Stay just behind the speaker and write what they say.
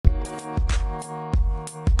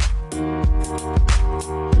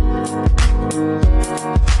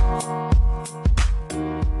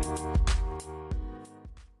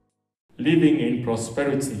living in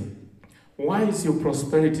prosperity. Why is your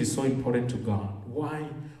prosperity so important to God?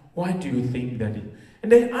 Why do you think that it?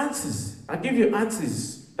 And then answers. I give you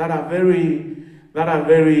answers that are very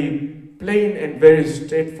plain and very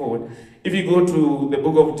straightforward. If you go to the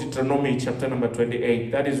book of Deuteronomy, chapter number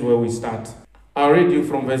 28, that is where we start. I'll read you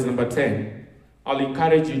from verse number 10. I'll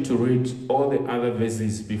encourage you to read all the other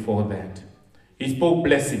verses before that. He spoke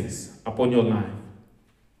blessings upon your life.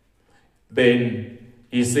 Then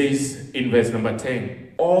he says in verse number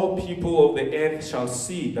 10, all people of the earth shall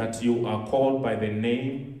see that you are called by the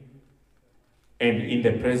name and in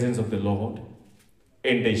the presence of the Lord,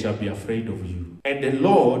 and they shall be afraid of you. And the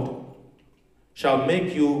Lord shall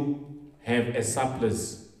make you have a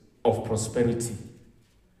surplus of prosperity.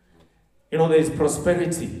 You know, there is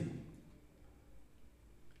prosperity,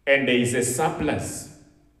 and there is a surplus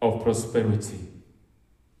of prosperity.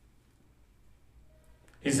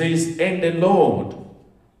 He says, and the Lord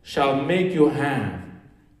shall make you have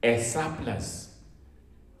a surplus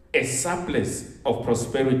of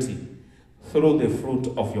prosperity through the fruit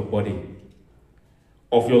of your body,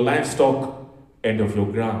 of your livestock, and of your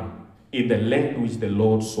ground, in the land which the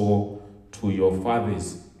Lord swore to your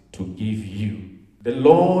fathers to give you. The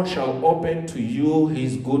Lord shall open to you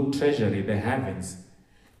his good treasury, the heavens,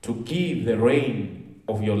 to give the rain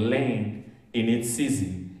of your land in its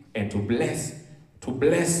season, and to bless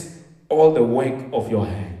all the work of your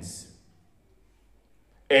hands.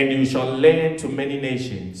 And you shall lend to many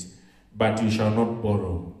nations, but you shall not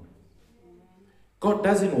borrow. God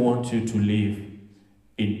doesn't want you to live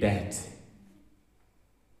in debt.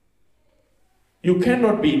 You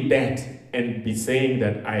cannot be in debt and be saying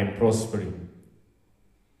that I am prospering.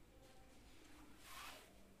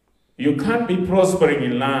 You can't be prospering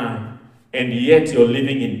in life and yet you're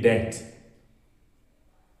living in debt.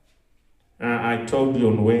 I told you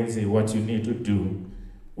on Wednesday what you need to do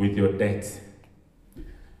with your debt.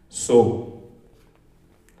 So,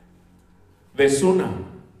 the sooner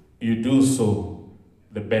you do so,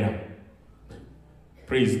 the better.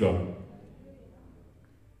 Praise God.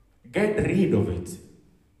 Get rid of it.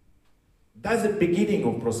 That's the beginning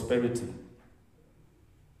of prosperity.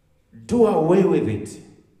 Do away with it.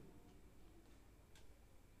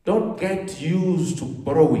 Don't get used to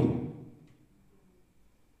borrowing.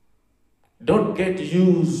 Don't get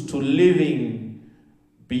used to living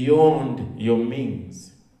beyond your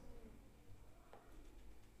means.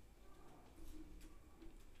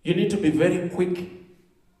 You need to be very quick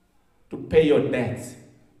to pay your debts.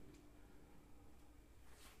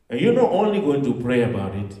 And you're not only going to pray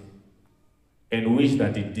about it and wish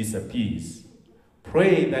that it disappears.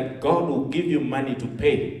 Pray that God will give you money to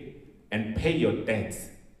pay and pay your debts.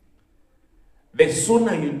 The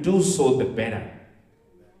sooner you do so, the better.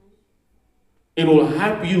 It will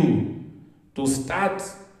help you to start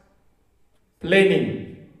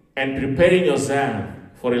planning and preparing yourself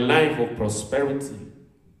for a life of prosperity.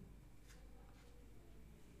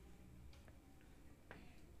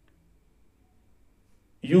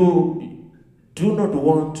 You do not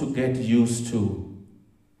want to get used to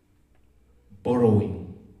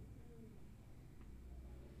borrowing.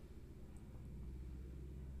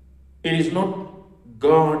 It is not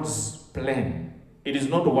God's plan. It is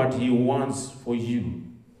not what He wants for you.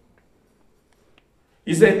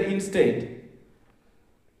 He said instead,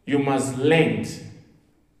 you must lend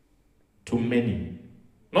to many.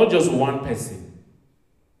 Not just one person.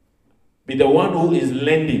 Be the one who is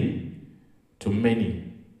lending to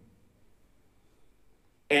many.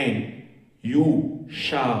 And you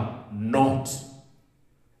shall not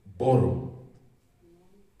borrow.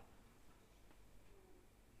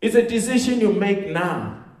 It's a decision you make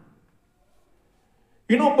now.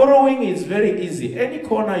 You know, borrowing is very easy. Any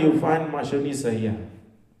corner you find Mashonisa here.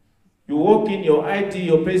 You walk in your ID,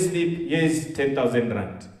 your payslip, here's 10,000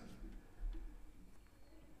 rand.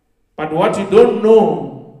 But what you don't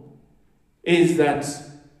know is that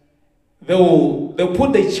they'll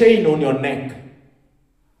put the chain on your neck.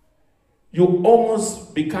 You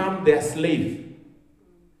almost become their slave.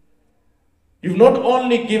 You've not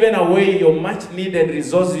only given away your much needed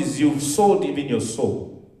resources, you've sold even your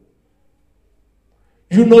soul.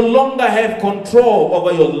 You no longer have control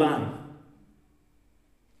over your life.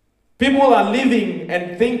 People are living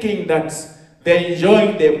and thinking that they're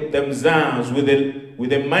enjoying themselves with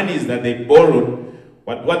the monies that they borrowed.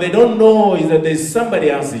 But what they don't know is that there's somebody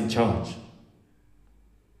else in charge.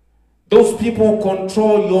 Those people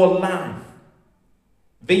control your life.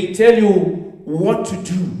 They tell you what to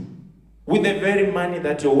do with the very money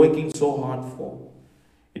that you're working so hard for.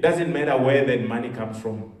 It doesn't matter where that money comes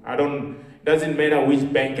from. It doesn't matter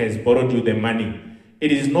which bank has borrowed you the money.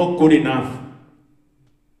 It is not good enough.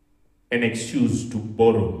 an excuse to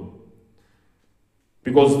borrow.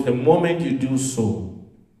 Because the moment you do so,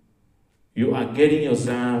 you are getting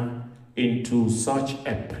yourself into such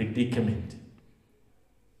a predicament.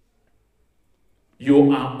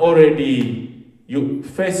 You are already,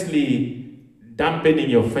 firstly dampening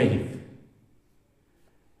your faith.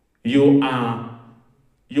 You are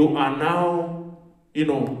now,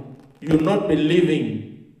 you're not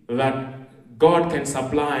believing that God can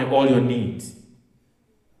supply all your needs.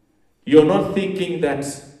 You're not thinking that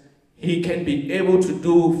He can be able to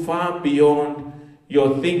do far beyond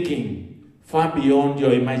your thinking, far beyond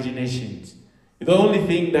your imaginations. The only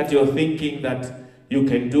thing that you're thinking that you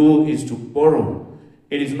can do is to borrow.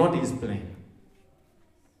 It is not His plan.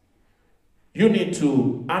 You need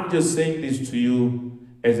to, I'm just saying this to you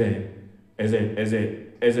as a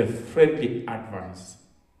friendly advice.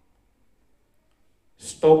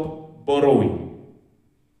 Stop borrowing.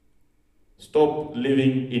 Stop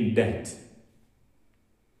living in debt.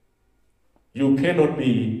 You cannot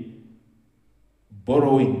be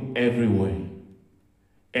borrowing everywhere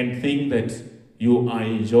and think that you are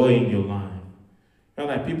enjoying your life. You know,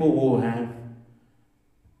 like people who have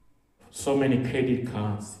so many credit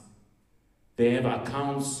cards, they have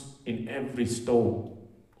accounts in every store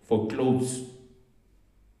for clothes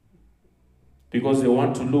because they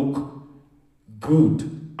want to look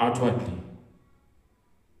good outwardly.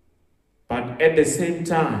 But at the same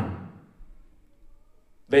time,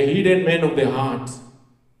 the hidden man of the heart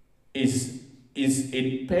is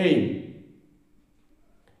in pain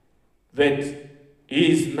that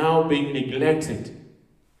he is now being neglected.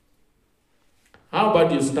 How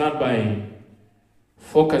about you start by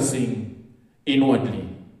focusing inwardly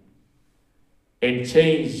and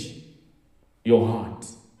change your heart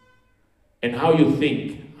and how you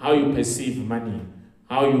think, how you perceive money,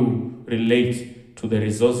 how you relate to the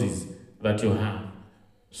resources that you have,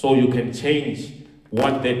 so you can change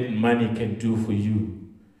what that money can do for you.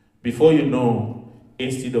 Before you know,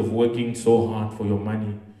 instead of working so hard for your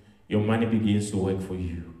money begins to work for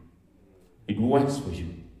you. It works for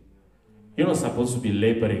you. You're not supposed to be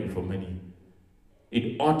laboring for money.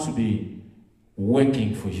 It ought to be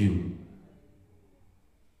working for you.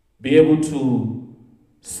 Be able to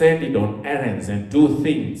send it on errands and do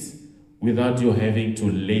things without you having to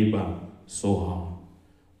labor so hard.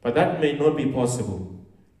 But that may not be possible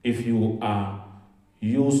if you are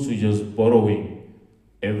used to just borrowing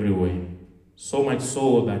everywhere. So much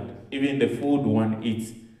so that even the food one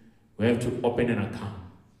eats, we have to open an account.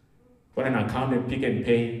 For an account at Pick and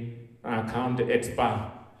Pay, an account at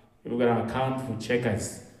Spa, you've got an account for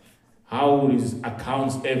Checkers. How is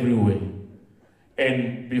accounts everywhere?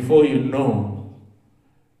 And before you know,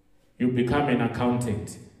 you become an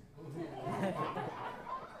accountant.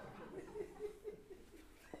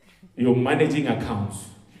 You're managing accounts.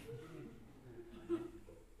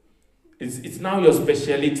 It's now your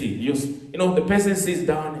speciality. You know, the person sits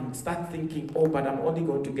down and starts thinking, oh, but I'm only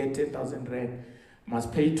going to get 10,000 rand.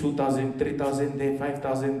 Must pay 2,000, 3,000 there,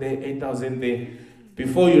 5,000 there, 8,000 there.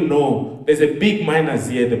 Before you know, there's a big minus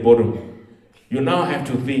here at the bottom. You now have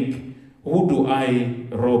to think, who do I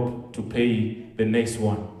rob to pay the next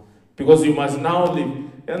one? Because you must now live,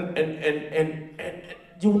 and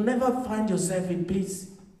you'll never find yourself in peace.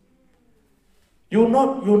 You'll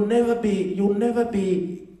never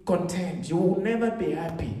be content. You will never be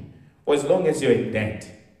happy for as long as you're in debt.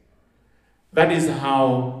 That is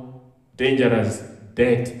how dangerous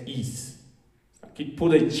debt is. Like it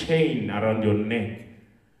put a chain around your neck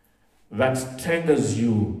that strangles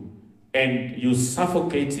you and you're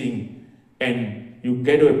suffocating and you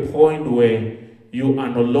get to a point where you are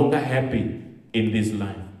no longer happy in this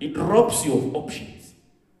life. It robs you of options.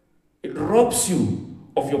 It robs you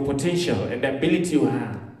of your potential and the ability you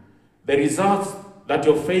have. The results that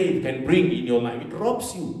your faith can bring in your life. It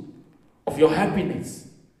robs you of your happiness.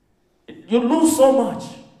 You lose so much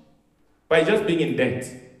by just being in debt.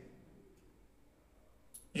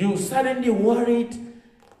 You suddenly worried.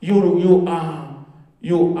 You are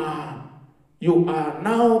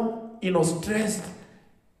now stressed.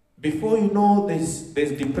 Before you know, there's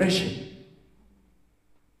depression.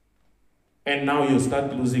 And now you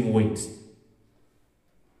start losing weight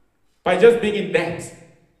by just being in debt.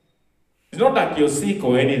 It's not like you're sick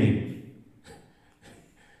or anything.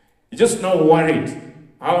 You're just now worried.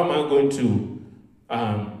 How am I going to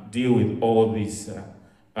deal with all these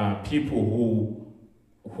people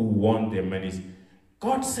who want their money?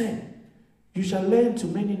 God said, you shall lend to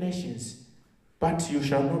many nations, but you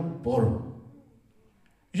shall not borrow.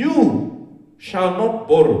 You shall not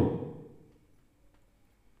borrow.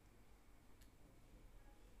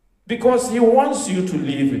 Because He wants you to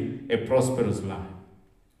live a prosperous life.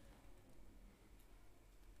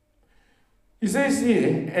 He says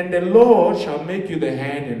here, and the Lord shall make you the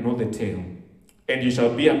head and not the tail, and you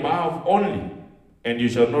shall be above only, and you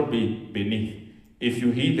shall not be beneath, if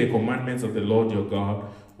you heed the commandments of the Lord your God,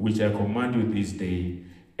 which I command you this day,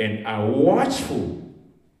 and are watchful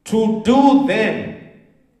to do them.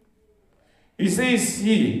 He says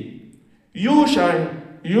here, you shall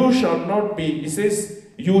not be, he says,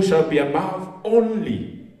 you shall be above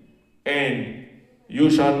only, and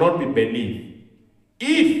you shall not be beneath.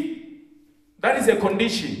 If, that is a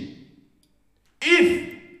condition,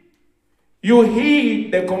 if you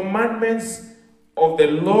heed the commandments of the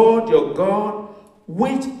Lord your God,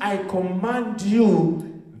 which I command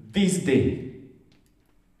you this day.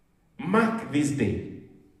 Mark this day.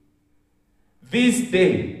 This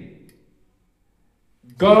day,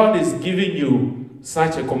 God is giving you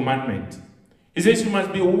such a commandment. He says you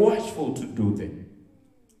must be watchful to do them.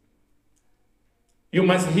 You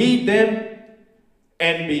must heed them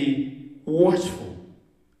and be watchful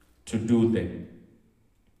to do them.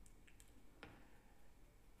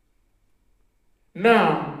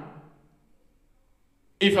 Now,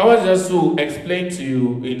 if I was just to explain to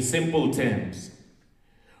you in simple terms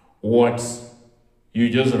what you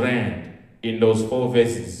just read in those 4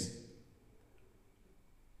 verses.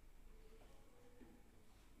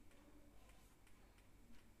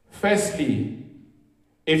 Firstly,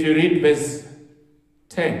 if you read verse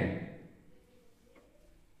 10,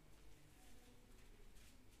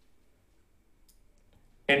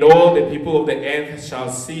 and all the people of the earth shall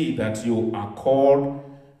see that you are called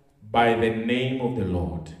by the name of the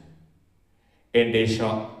Lord, and they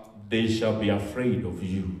shall be afraid of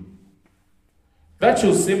you. That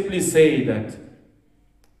should simply say that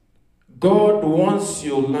God wants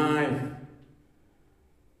your life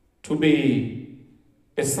to be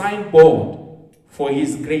a signboard for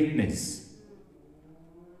his greatness.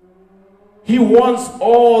 He wants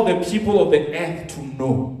all the people of the earth to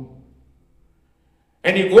know.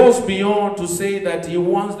 And he goes beyond to say that he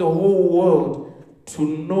wants the whole world to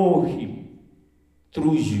know him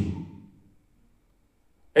through you.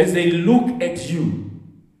 As they look at you,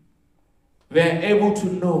 they are able to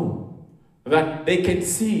know that they can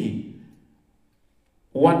see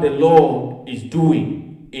what the Lord is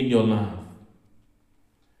doing in your life.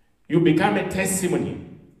 You become a testimony.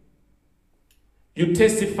 You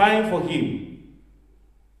testify for him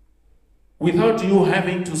without you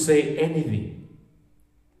having to say anything.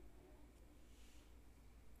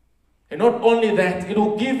 And not only that, it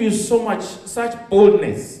will give you such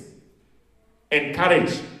boldness and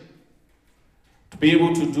courage to be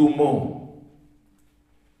able to do more.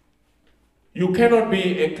 You cannot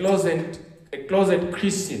be a closet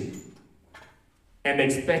Christian and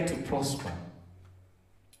expect to prosper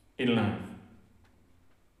in life.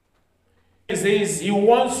 He says he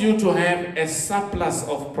wants you to have a surplus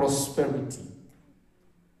of prosperity.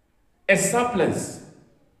 A surplus.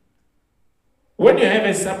 When you have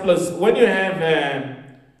a surplus, when you have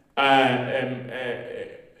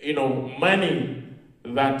money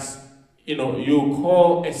that you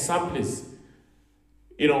call a surplus,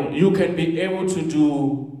 you can be able to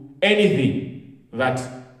do anything that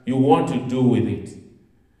you want to do with it.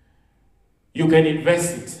 You can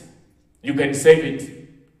invest it. You can save it.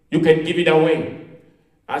 You can give it away.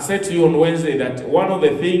 I said to you on Wednesday that one of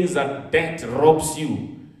the things that debt robs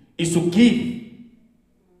you is to give.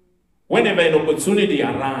 Whenever an opportunity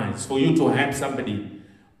arises for you to help somebody.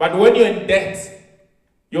 But when you're in debt,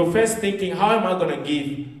 you're first thinking, how am I going to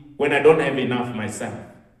give when I don't have enough myself?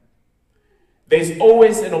 There's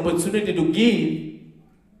always an opportunity to give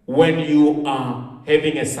when you are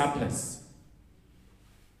having a surplus.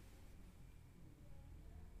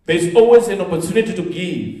 There's always an opportunity to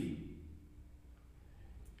give.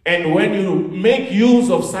 And when you make use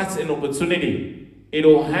of such an opportunity, it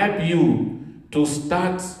will help you to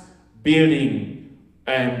start building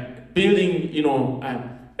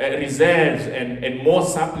reserves and more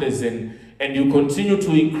surplus, and you continue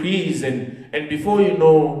to increase, and before you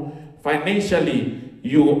know, financially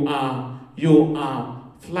you are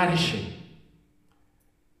flourishing.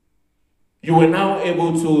 You are now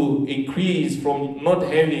able to increase from not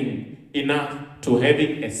having enough to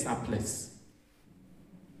having a surplus.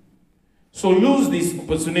 So use this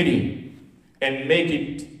opportunity and make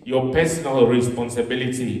it your personal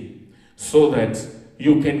responsibility, so that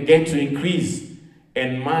you can get to increase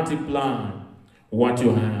and multiply what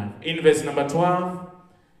you have. In verse number 12,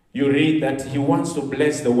 you read that he wants to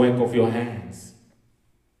bless the work of your hands.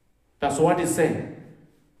 That's what he said.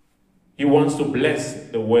 He wants to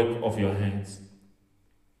bless the work of your hands,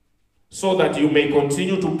 so that you may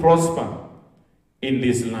continue to prosper in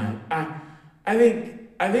this life. I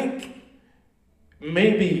think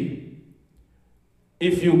maybe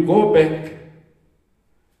if you go back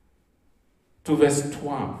to verse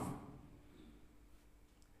 12,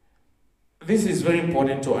 this is very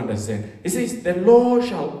important to understand. It says, the Lord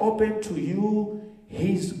shall open to you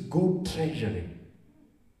his good treasury,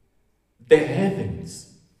 the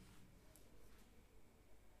heavens.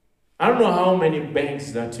 I don't know how many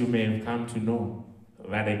banks that you may have come to know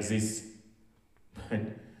that exist.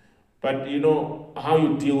 But you know how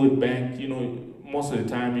you deal with bank, you know, most of the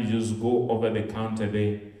time you just go over the counter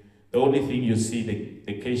there. The only thing you see,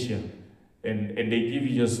 the cashier, and they give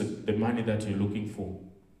you just the money that you're looking for.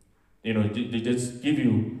 You know, they just give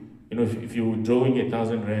you, you know, if you're drawing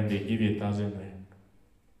 1,000 rand, they give you 1,000 rand.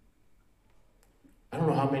 I don't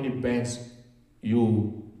know how many banks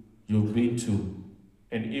you've been to,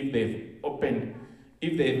 and if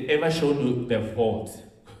they've ever shown you their vault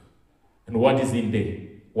and what is in there,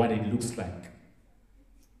 what it looks like.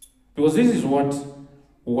 Because this is what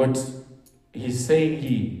he's saying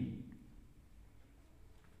here.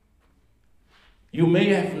 You may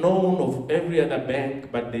have known of every other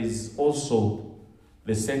bank, but there's also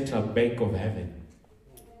the central bank of heaven.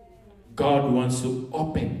 God wants to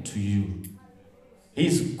open to you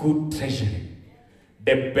his good treasury,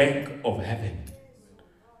 the bank of heaven,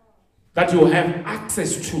 that you have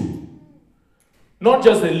access to. Not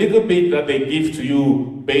just the little bit that they give to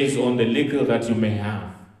you based on the little that you may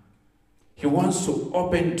have. He wants to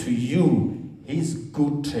open to you his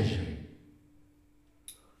good treasury,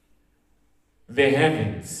 the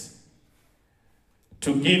heavens,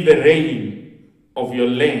 to give the rain of your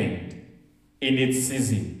land in its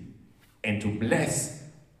season, and to bless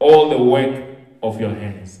all the work of your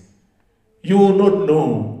hands. You will not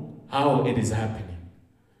know how it is happening.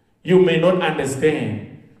 You may not understand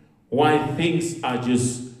why things are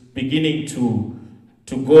just beginning to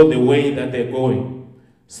go the way that they're going.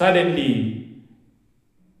 Suddenly,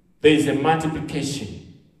 there is a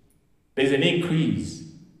multiplication. There's an increase.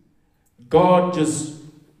 God just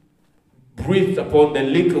breathed upon the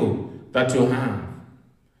little that you have.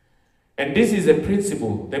 And this is a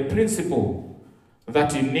principle, the principle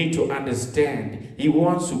that you need to understand. He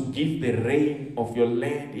wants to give the rain of your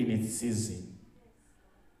land in its season.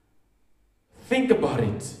 Think about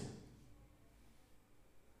it.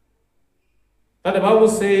 But the Bible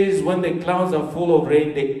says when the clouds are full of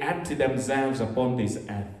rain, they empty themselves upon this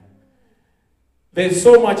earth. There's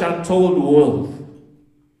so much untold wealth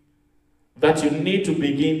that you need to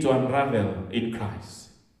begin to unravel in Christ.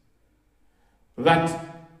 That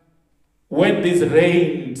when this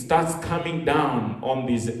rain starts coming down on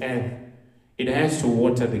this earth, it has to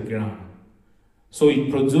water the ground. So it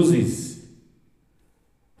produces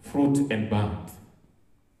fruit and bud.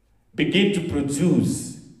 Begin to produce.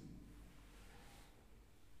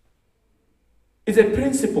 It's a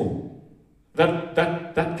principle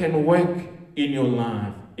that can work in your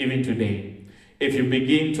life even today, if you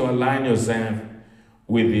begin to align yourself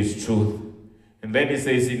with this truth. And then it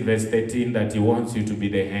says in verse 13 that he wants you to be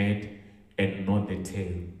the head and not the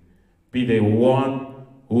tail. Be the one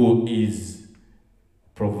who is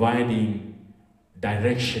providing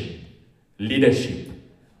direction, leadership,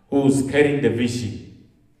 who's carrying the vision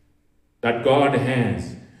that God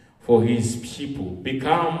has for his people.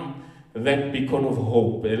 Become that beacon of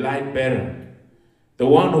hope, a light bearer, the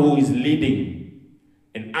one who is leading,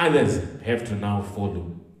 and others have to now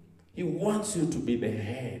follow. He wants you to be the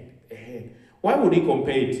head. Why would he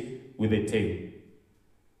compare it with the tail?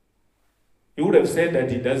 He would have said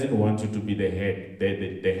that he doesn't want you to be the head,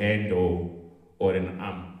 the hand or an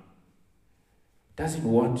arm. He doesn't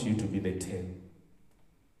want you to be the tail.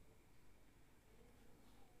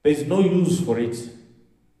 There's no use for it.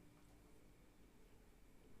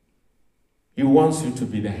 He wants you to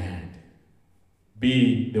be the hand.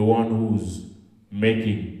 Be the one who's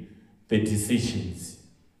making the decisions,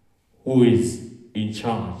 who is in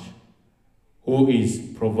charge, who is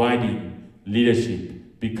providing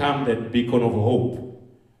leadership. Become that beacon of hope,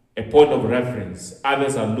 a point of reference.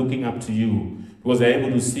 Others are looking up to you because they're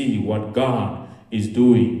able to see what God is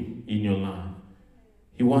doing in your life.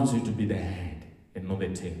 He wants you to be the head and not the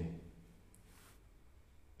tail.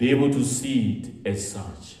 Be able to see it as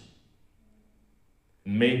such.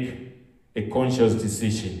 Make a conscious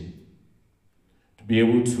decision to be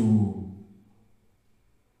able to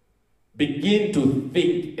begin to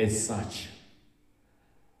think as such,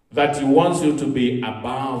 that he wants you to be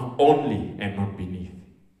above only and not beneath.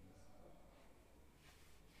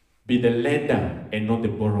 Be the lender and not the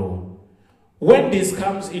borrower. When this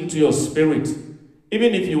comes into your spirit,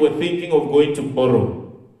 even if you were thinking of going to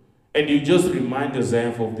borrow, and you just remind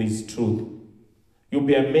yourself of this truth, you'll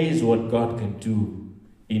be amazed what God can do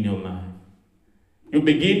in your life. You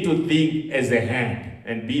begin to think as a hand.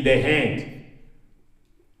 and be the head.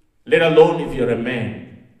 Let alone if you're a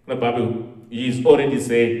man. The Bible is already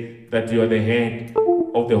said that you are the head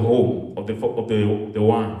of the home, of the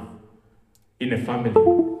wife in a family.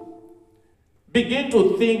 Begin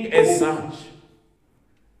to think as such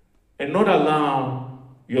and not allow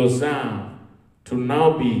yourself to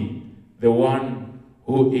now be the one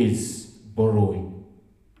who is borrowing,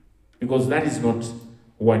 because that is not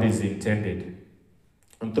what is intended.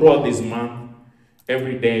 And throughout this month,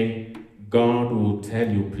 every day, God will tell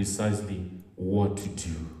you precisely what to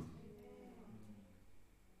do.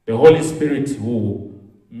 The Holy Spirit will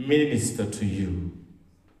minister to you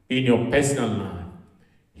in your personal life.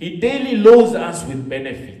 He daily loads us with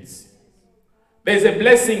benefits. There's a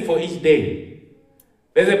blessing for each day.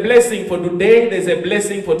 There's a blessing for today. There's a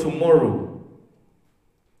blessing for tomorrow.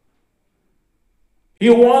 He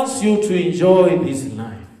wants you to enjoy this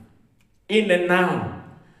life in the now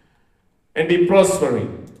and be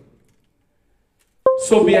prospering.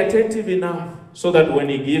 So be attentive enough so that when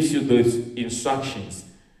he gives you those instructions,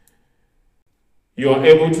 you are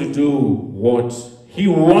able to do what he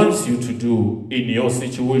wants you to do in your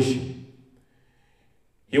situation.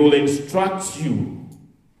 He will instruct you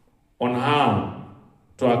on how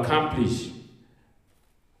to accomplish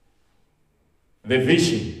the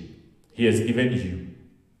vision he has given you.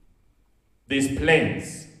 These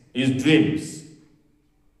plans, his dreams.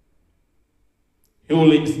 He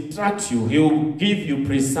will instruct you. He will give you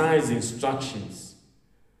precise instructions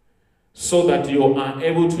so that you are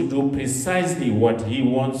able to do precisely what he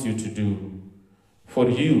wants you to do, for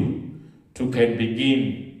you to can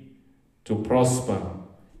begin to prosper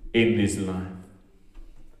in this life.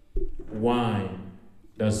 Why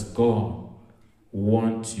does God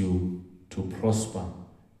want you to prosper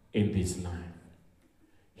in this life?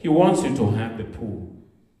 He wants you to have the poor.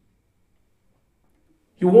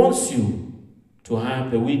 He wants you to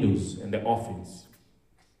have the widows and the orphans.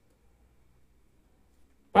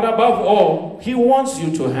 But above all, he wants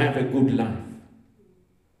you to have a good life,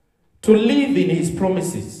 to live in his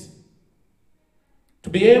promises, to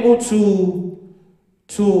be able to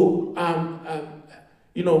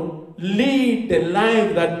lead the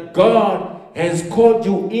life that God has called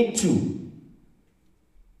you into.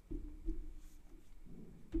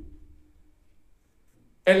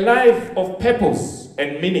 A life of purpose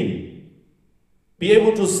and meaning. Be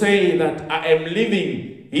able to say that I am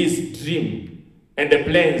living his dream and the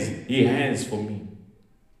plans he has for me.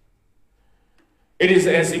 It is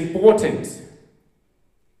as important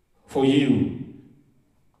for you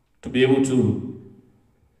to be able to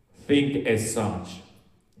think as such.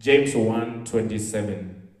 James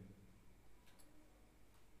 1:27.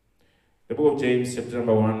 The book of James, chapter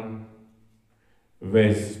number 1,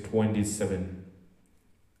 verse 27.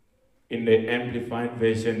 In the Amplified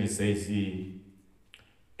Version, it says,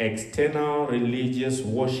 external religious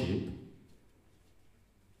worship,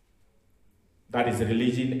 that is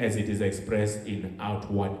religion as it is expressed in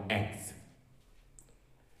outward acts,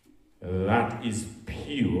 that is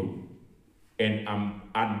pure and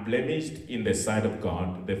unblemished in the sight of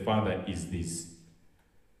God the Father, is this: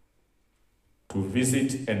 to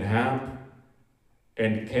visit and help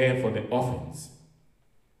and care for the orphans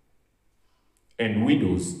and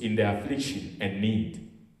widows in their affliction and need,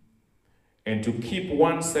 and to keep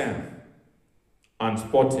oneself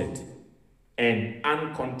unspotted and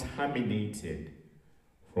uncontaminated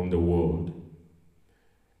from the world.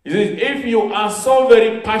 He says, if you are so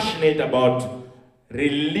very passionate about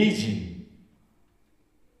religion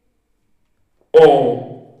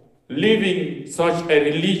or living such a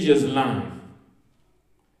religious life,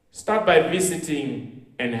 start by visiting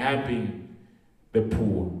and helping the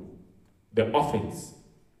poor, the orphans,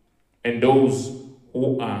 and those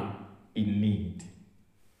who are in need.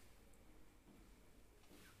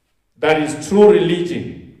 That is true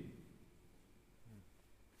religion.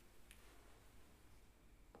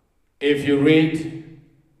 If you read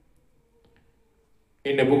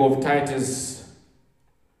in the book of Titus,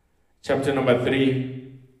 chapter number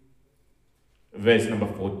 3, verse number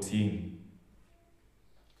 14.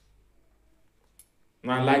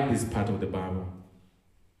 Now, I like this part of the Bible.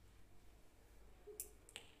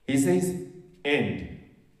 He says, and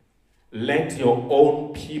let your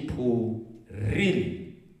own people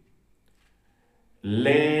really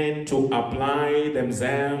learn to apply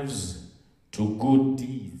themselves to good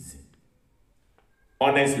deeds,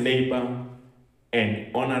 honest labor,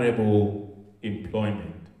 and honorable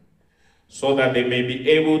employment, so that they may be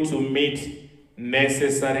able to meet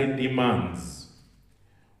necessary demands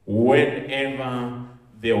whenever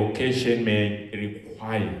the occasion may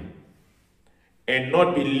require, and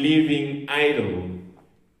not be living idle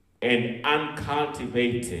and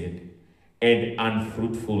uncultivated and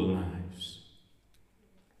unfruitful lives.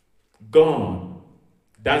 God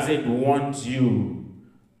doesn't want you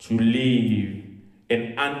to live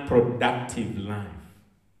an unproductive life.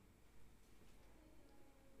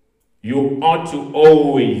 You ought to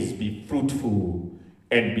always be fruitful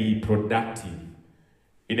and be productive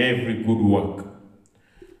in every good work,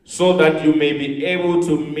 so that you may be able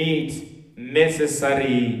to meet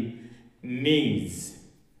necessary needs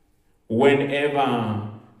whenever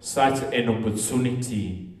such an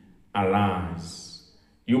opportunity arises.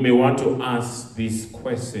 You may want to ask this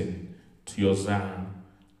question to yourself: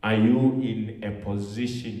 are you in a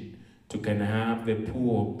position to can have the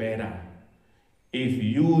poor better if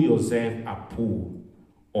you yourself are poor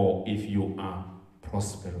or if you are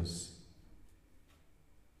prosperous?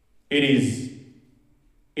 It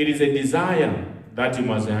is a desire that you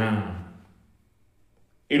must have.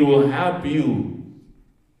 It will help you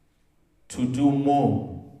to do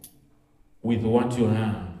more with what you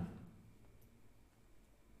have.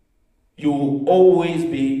 You will always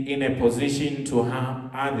be in a position to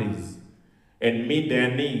help others and meet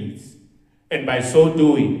their needs. And by so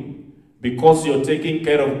doing, because you're taking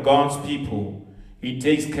care of God's people, He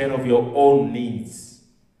takes care of your own needs.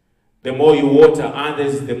 The more you water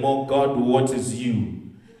others, the more God waters you.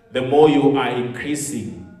 The more you are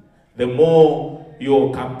increasing, the more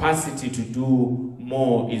your capacity to do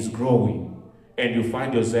more is growing, and you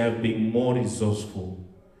find yourself being more resourceful.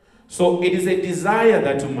 So it is a desire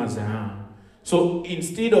that you must have. So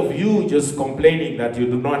instead of you just complaining that you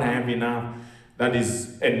do not have enough, that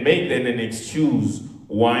is, and make then an excuse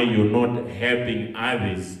why you're not helping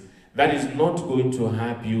others, that is not going to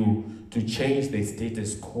help you to change the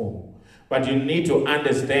status quo. But you need to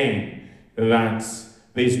understand that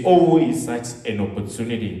there is always such an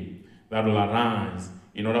opportunity that will arise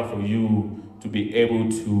in order for you to be able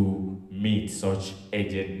to meet such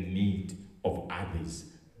urgent need of others.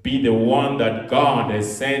 Be the one that God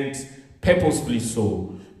has sent purposefully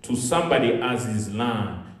so to somebody else's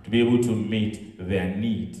land to be able to meet their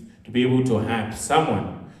need, to be able to help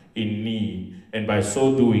someone in need. And by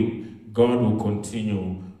so doing, God will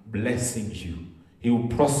continue blessing you. He will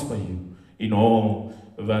prosper you in all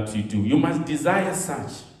that you do. You must desire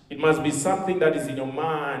such. It must be something that is in your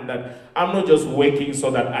mind, that I'm not just working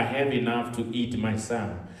so that I have enough to eat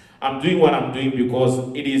myself. I'm doing what I'm doing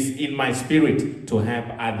because it is in my spirit to help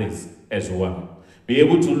others as well. Be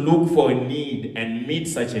able to look for a need and meet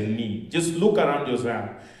such a need. Just look around yourself.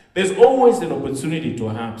 There's always an opportunity to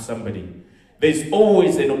help somebody. There's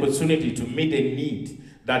always an opportunity to meet a need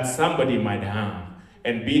that somebody might have,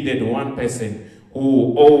 and be that one person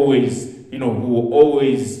who always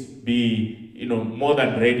be, more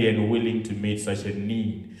than ready and willing to meet such a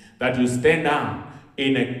need. That you stand out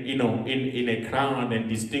in a crowd and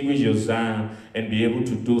distinguish yourself and be able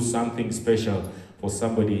to do something special for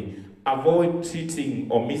somebody. Avoid treating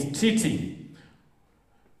or mistreating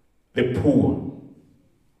the poor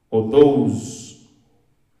or those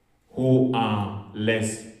who are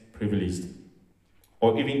less privileged,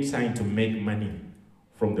 or even trying to make money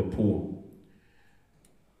from the poor.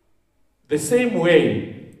 The same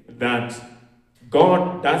way that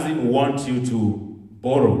God doesn't want you to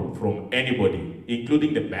borrow from anybody,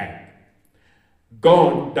 including the bank.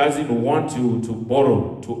 God doesn't want you to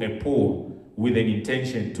borrow to a poor with an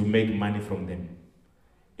intention to make money from them.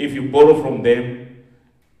 If you borrow from them,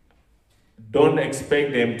 don't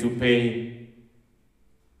expect them to pay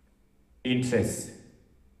interest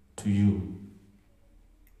to you.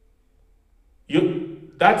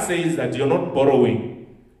 That says that you're not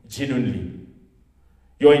borrowing genuinely.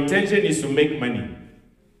 Your intention is to make money.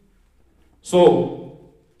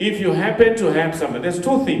 So, if you happen to help somebody, there's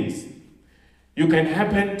two things. You can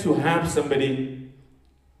happen to help somebody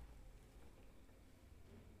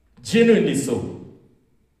genuinely so.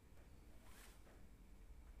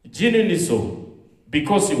 Genuinely so,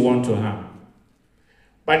 because you want to help.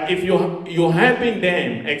 But if you're helping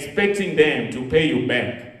them, expecting them to pay you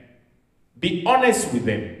back, be honest with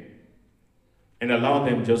them and allow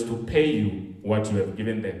them just to pay you what you have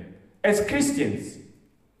given them. As Christians,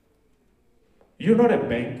 you're not a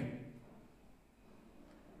bank.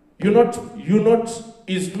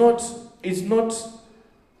 It's not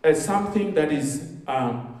something that is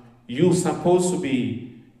you're supposed to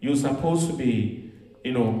be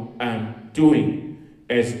doing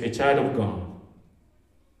as a child of God,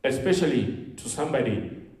 especially to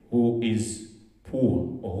somebody who is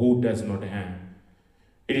poor or who does not have.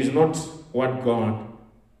 It is not what God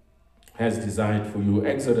has designed for you.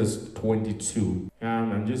 Exodus 22.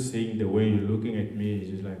 I'm just saying the way you're looking at me is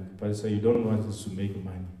just like, Pastor, you don't want us to make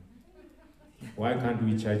money. Why can't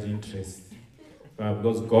we charge interest?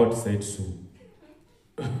 Because God said so.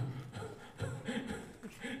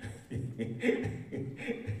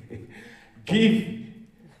 Give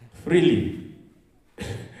freely.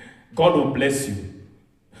 God will bless you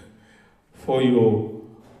for your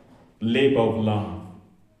labor of love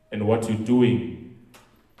and what you're doing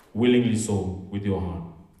willingly so with your heart.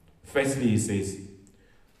 Firstly, he says,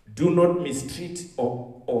 do not mistreat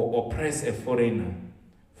or oppress a foreigner,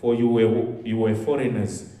 for you were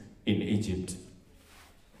foreigners in Egypt.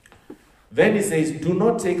 Then he says, do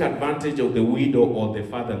not take advantage of the widow or the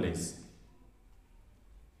fatherless.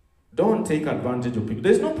 Don't take advantage of people.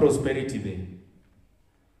 There's no prosperity there.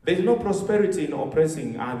 There's no prosperity in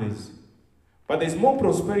oppressing others. But there's more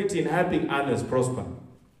prosperity in helping others prosper.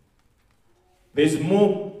 There's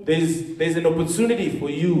an opportunity for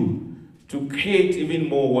you to create even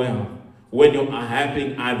more wealth when you are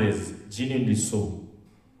helping others genuinely so,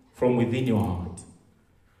 from within your heart.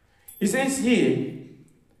 He says here,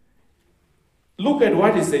 look at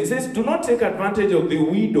what he says. He says, do not take advantage of the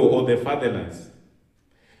widow or the fatherless.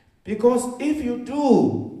 Because if you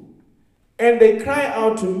do, and they cry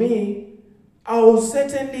out to me, I will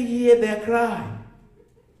certainly hear their cry.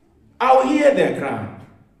 I'll hear their cry.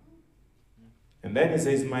 And then he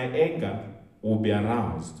says, my anger will be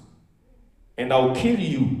aroused, and I'll kill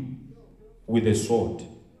you with a sword.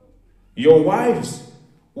 Your wives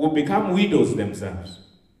will become widows themselves,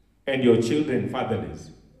 and your children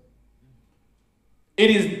fatherless.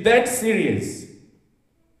 It is that serious.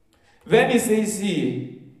 Then he says here,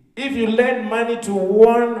 if you lend money to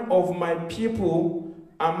one of my people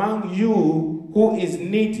among you who is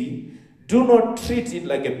needy, do not treat it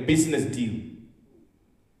like a business deal.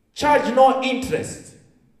 Charge no interest.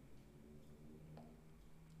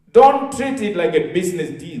 Don't treat it like a business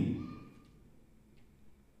deal.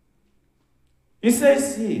 He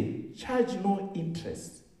says here, charge no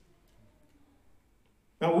interest.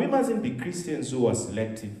 Now, we mustn't be Christians who are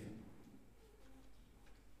selective.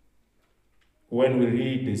 When we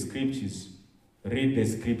read the scriptures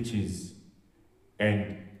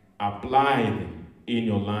and apply them in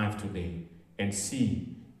your life today and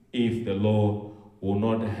see if the Lord will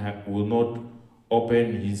not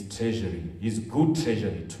open his treasury, his good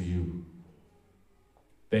treasury to you.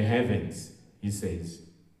 The heavens, he says.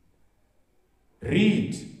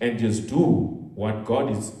 Read and just do what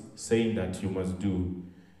God is saying that you must do,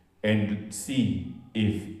 and see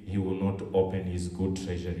if he will not open his good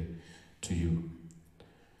treasury to you.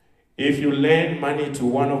 If you lend money to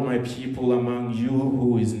one of my people among you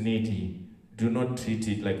who is needy, do not treat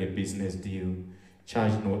it like a business deal.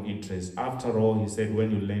 Charge no interest. After all, he said,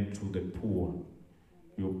 when you lend to the poor,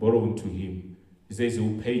 you're borrowing to him. He says he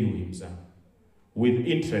will pay you himself, with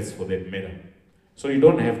interest for that matter. So you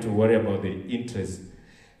don't have to worry about the interest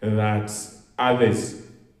that others,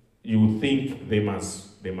 you think they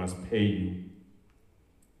must pay you.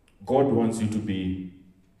 God wants you to be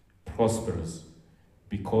prosperous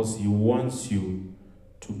because he wants you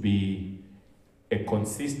to be a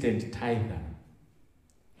consistent tither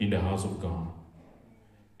in the house of God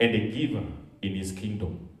and a giver in his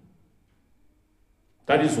kingdom.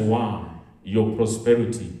 That is why your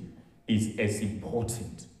prosperity is as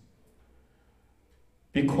important,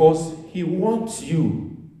 because he wants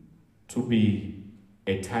you to be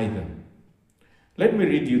a tither. Let me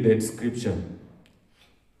read you that scripture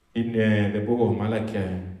in the book of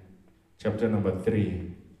Malachi, chapter number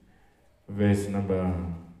 3, verse number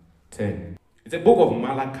 10. It's a book of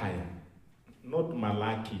Malachi, not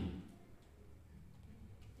Malachi.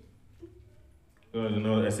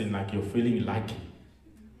 As in like you're feeling lucky.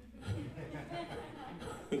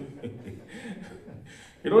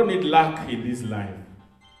 You don't need luck in this life.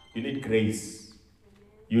 You need grace.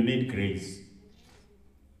 You need grace.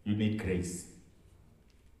 You need grace.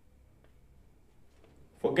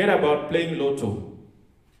 Forget about playing lotto.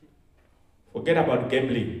 Forget about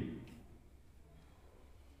gambling.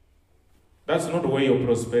 That's not where your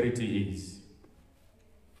prosperity is.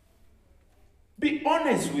 Be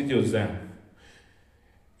honest with yourself.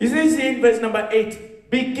 He says in verse number 8,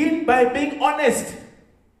 begin by being honest.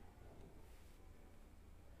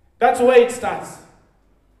 That's where it starts.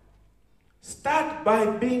 Start by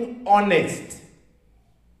being honest.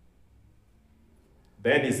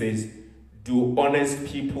 Then he says, do honest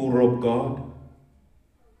people rob God?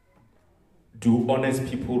 Do honest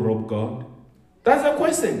people rob God? That's a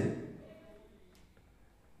question.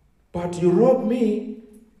 But you rob me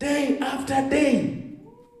day after day.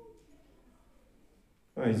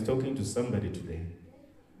 Oh, he's talking to somebody today.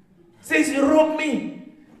 Says you rob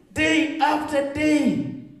me day after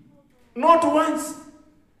day. Not once,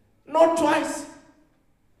 not twice.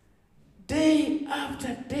 day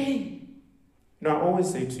after day. Now, I always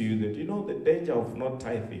say to you that, the danger of not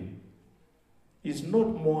tithing is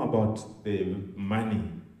not more about the money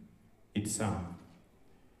itself.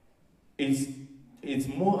 It's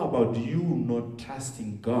more about you not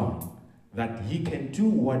trusting God that He can do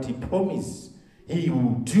what He promised He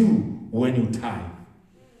will do when you tithe.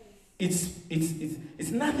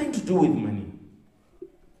 It's nothing to do with money.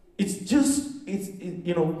 It's just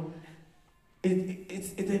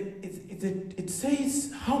it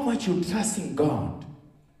says how much you trust in God.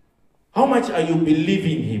 How much are you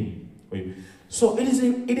believing Him? So it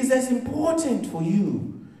is as important for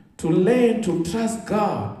you to learn to trust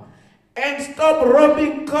God and stop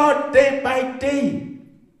robbing God day by day.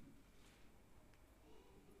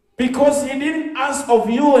 Because He didn't ask of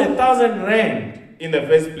you 1,000 rand in the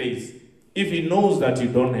first place if He knows that you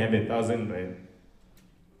don't have 1,000 rand.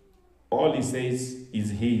 All He says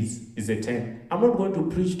is a 10. I'm not going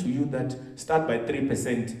to preach to you that start by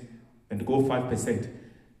 3% and go 5%.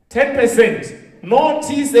 10%. No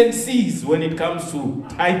T's and C's when it comes to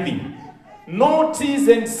tithing. No T's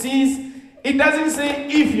and C's. It doesn't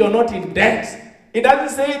say if you're not in debt. It doesn't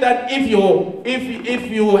say that if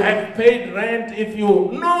you have paid rent,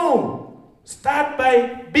 no. Start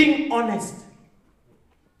by being honest.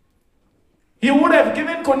 He would have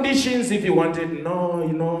given conditions if he wanted.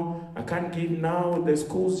 No, I can't give now. The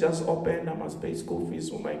school's just opened. I must pay school fees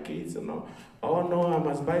for my kids. Oh no, I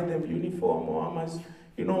must buy them uniform. Or I must,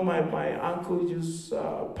 my uncle just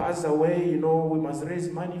passed away. We must raise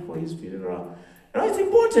money for his funeral. It's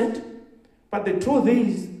important. But the truth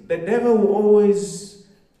is, the devil will always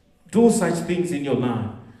do such things in your life.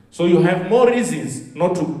 So you have more reasons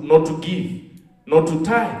not to give, not to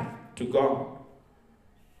tithe to God.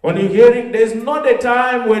 When you're hearing, there's not a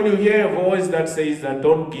time when you hear a voice that says that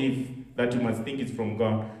don't give, that you must think it's from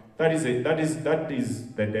God. That is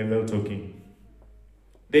the devil talking.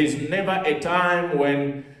 There's never a time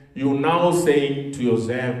when you now say to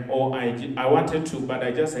yourself, oh, I wanted to, but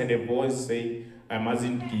I just had a voice say, I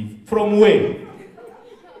mustn't give. From where?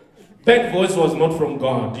 That voice was not from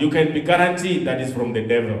God. You can be guaranteed that is from the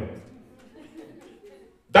devil.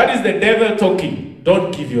 That is the devil talking.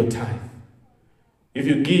 Don't give your tithe. If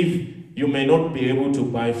you give, you may not be able to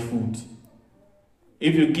buy food.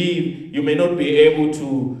 If you give, you may not be able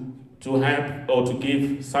to help or to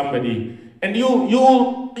give somebody. And you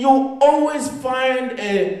always find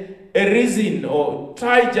a reason or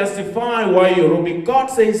try to justify why you're robbing. God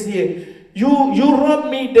says here, you rob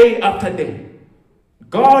me day after day.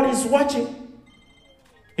 God is watching.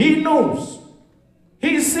 He knows.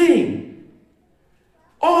 He's seeing.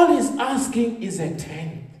 All He's asking is a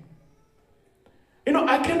 10th.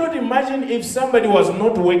 I cannot imagine if somebody was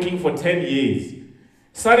not working for 10 years.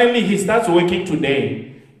 Suddenly he starts working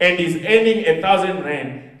today and is earning 1,000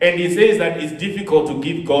 rand and he says that it's difficult to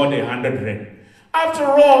give God 100 rand. After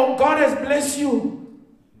all, God has blessed you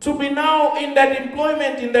to be now in that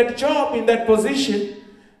employment, in that job, in that position.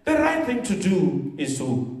 The right thing to do is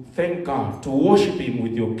to thank God, to worship Him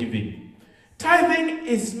with your giving. Tithing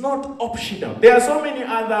is not optional. There are so many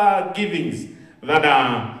other givings that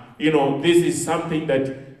are, this is something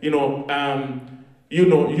that,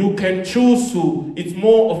 you can choose to, it's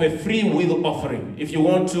more of a free will offering. If you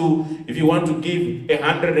want to give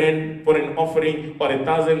 100 rand for an offering or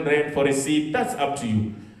 1,000 rand for a seed, that's up to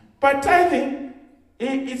you. But tithing,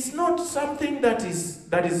 it's not something that is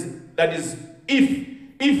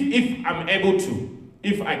if I'm able to,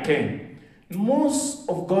 if I can. Most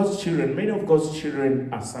of God's children, many of God's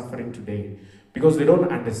children are suffering today because they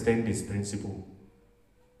don't understand this principle.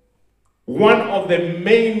 One of the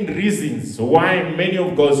main reasons why many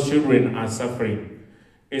of God's children are suffering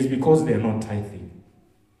is because they are not tithing.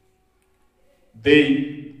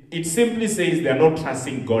 It simply says they are not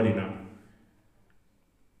trusting God enough.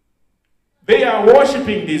 They are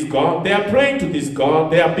worshiping this God. They are praying to this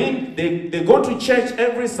God. They go to church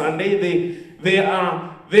every Sunday. They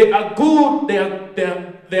are good. They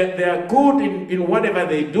are good in whatever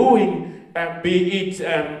they're doing. Be it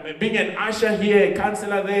being an usher here, a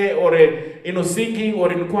counselor there, or singing or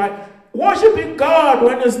in choir. Worshiping God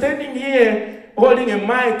when you're standing here holding a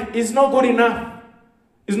mic is not good enough.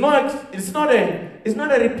 It's not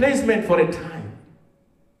a replacement for a time.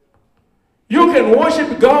 You can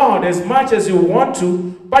worship God as much as you want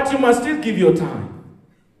to, but you must still give your time.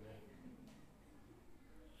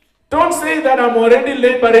 Don't say that I'm already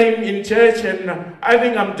laboring in church and I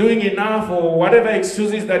think I'm doing enough or whatever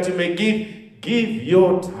excuses that you may give. Give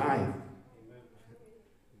your time.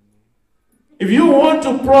 If you want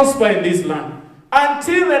to prosper in this land,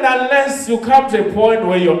 until and unless you come to a point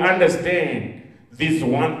where you understand this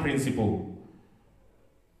one principle,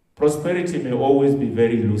 prosperity may always be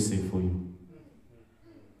very elusive for you.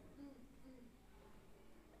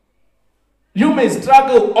 You may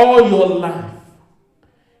struggle all your life.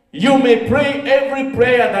 You may pray every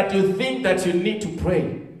prayer that you think that you need to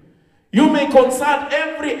pray. You may consult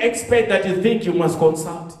every expert that you think you must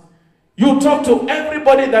consult. You talk to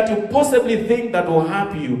everybody that you possibly think that will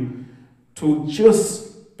help you to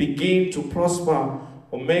just begin to prosper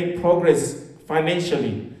or make progress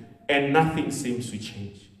financially, and nothing seems to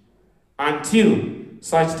change. Until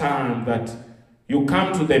such time that you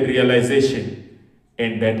come to that realization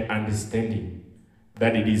and that understanding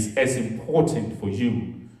that it is as important for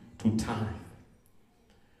you to tithe.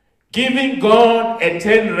 Giving God a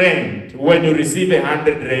 10 rand when you receive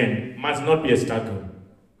 100 rand must not be a struggle.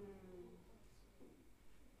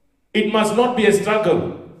 It must not be a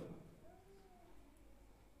struggle.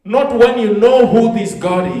 Not when you know who this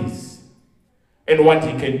God is and what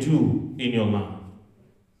He can do in your life.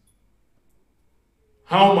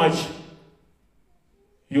 How much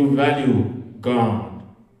you value God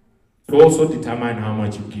will also determine how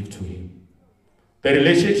much you give to Him. The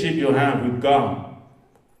relationship you have with God,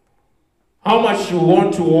 how much you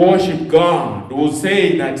want to worship God, will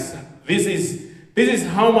say that this is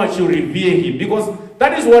how much you revere Him, because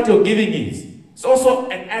that is what your giving is. It's also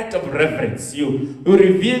an act of reverence. You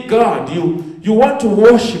revere God. You want to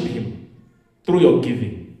worship Him through your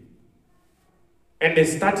giving. And the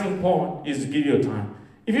starting point is to give your time.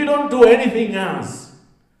 If you don't do anything else,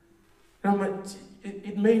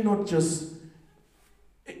 it may not just...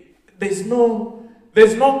 There's no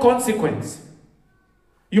consequence.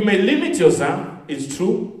 You may limit yourself, it's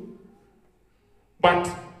true, but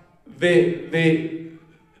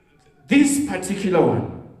this particular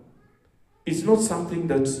one is not something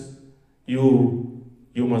that you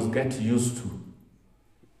must get used to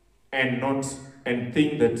and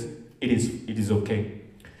think that it is okay.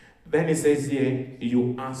 Then it says here,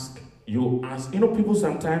 you ask. You know, people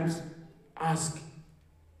sometimes ask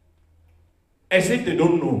as if they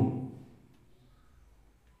don't know.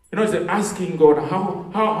 You know, they're asking God,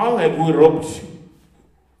 how have we robbed you?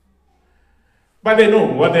 But they know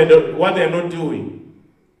what they're not doing.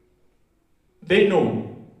 They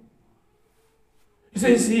know. He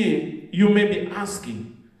says here, you may be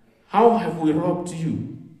asking, how have we robbed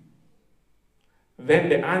you? Then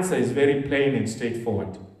the answer is very plain and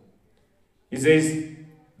straightforward. He says,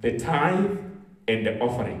 the tithe and the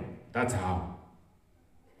offering. That's how.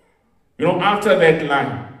 You know, after that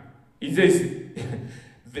line, he says,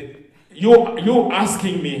 you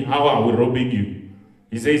asking me how are we robbing you?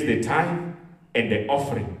 He says the tithe and the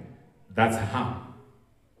offering. That's how.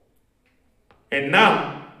 And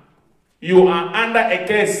now you are under a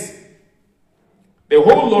curse, the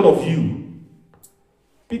whole lot of you,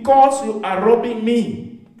 because you are robbing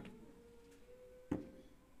me.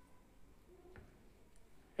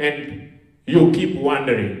 And you keep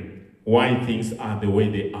wondering why things are the way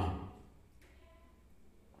they are.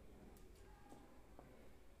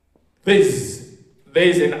 There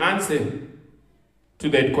is an answer to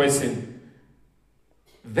that question.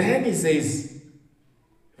 Then he says,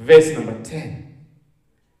 verse number 10,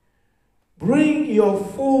 bring your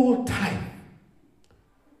full tithe.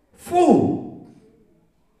 Full.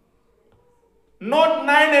 Not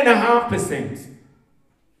 9.5%.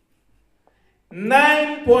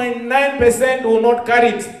 9.9% will not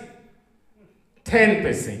carry it.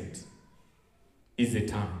 10% is the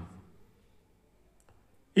tithe.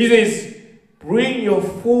 He says, bring your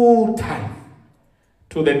full tithe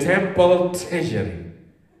to the temple treasury,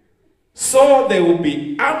 so there will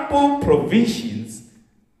be ample provisions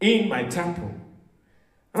in my temple.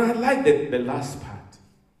 And I like the last part.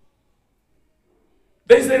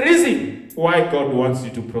 There's a reason why God wants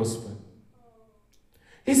you to prosper.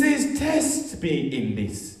 He says, test me in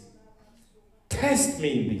this. Test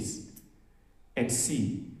me in this. And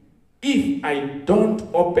see if I don't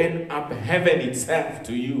open up heaven itself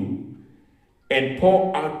to you and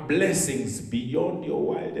pour out blessings beyond your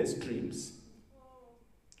wildest dreams.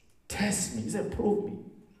 Test me. He said, prove me.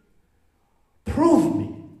 Prove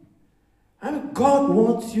me. I mean, God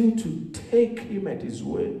wants you to take Him at His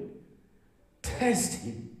word. Test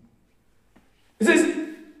Him. He says,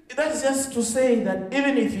 that's just to say that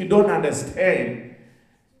even if you don't understand,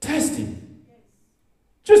 test Him.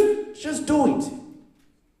 Just do it.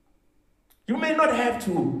 You may not have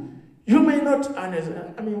to. You may not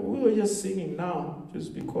understand. I mean, we were just singing now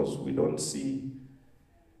just because we don't see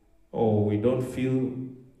or we don't feel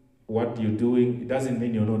what you're doing. It doesn't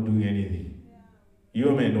mean you're not doing anything.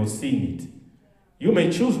 You may not see it. You may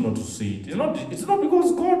choose not to see it. It's not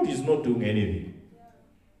because God is not doing anything.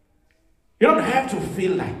 You don't have to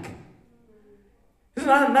feel like. It's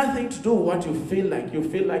not nothing to do with what you feel like. You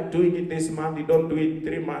feel like doing it this month, you don't do it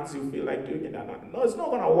 3 months, you feel like doing it another. No, it's not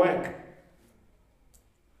going to work.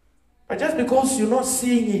 But just because you're not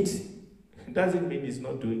seeing it, doesn't mean it's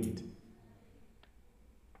not doing it.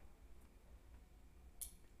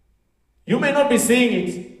 You may not be seeing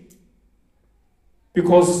it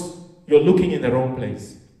because you're looking in the wrong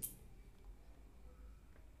place.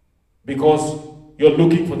 Because you're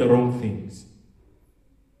looking for the wrong things.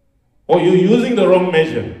 Or you're using the wrong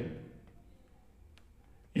measure.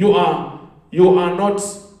 You are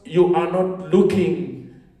not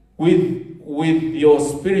looking with your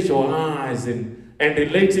spiritual eyes and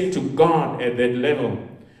relating to God at that level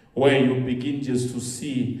where you begin just to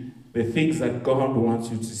see the things that God wants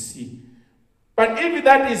you to see. But if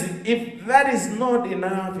that is not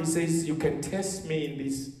enough, he says, you can test me in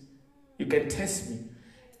this. You can test me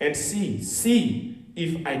and see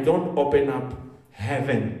if I don't open up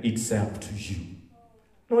heaven itself to you.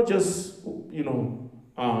 Not just,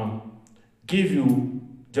 give you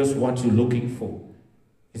just what you're looking for.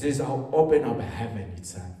 He says, I'll open up heaven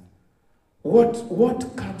itself.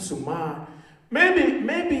 What comes to mind?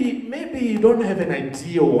 Maybe you don't have an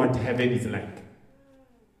idea of what heaven is like.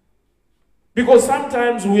 Because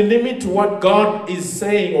sometimes we limit what God is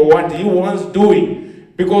saying or what he wants doing.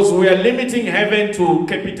 Because we are limiting heaven to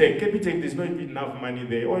Capitec. Capitec, there's not even enough money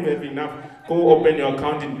there. Or you have enough, go open your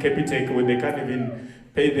account in Capitec where they can't even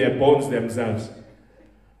pay their bonds themselves.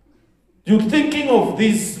 You're thinking of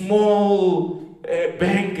this small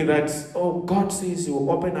bank that, God says you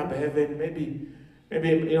open up heaven. Maybe,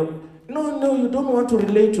 No, you don't want to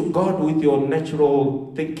relate to God with your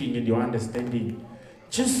natural thinking and your understanding.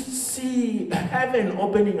 Just see heaven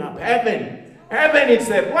opening up. Heaven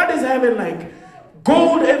itself. What is heaven like?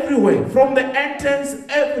 Gold everywhere. From the entrance,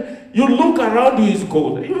 you look around you is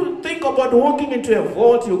gold. You think about walking into a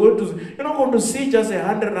vault, you're not going to see just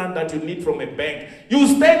 100 rand that you need from a bank. You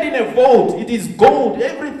stand in a vault, it is gold.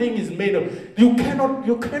 Everything is made of. You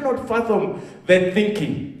cannot fathom that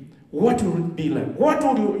thinking. What will it be like? What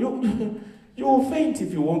would you will faint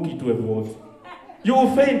if you walk into a vault. You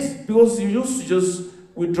will faint because you used to just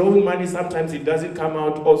withdrawing money, sometimes it doesn't come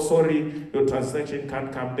out. Oh, sorry, your transaction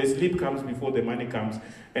can't come. The slip comes before the money comes,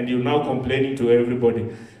 and you're now complaining to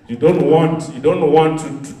everybody. You don't want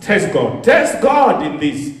to test God. Test God in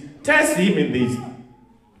this. Test him in this.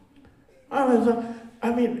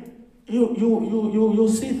 I mean, you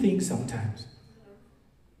see things sometimes.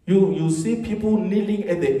 You see people kneeling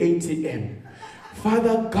at the ATM.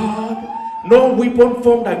 Father God, no weapon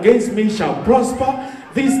formed against me shall prosper.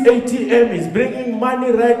 This ATM is bringing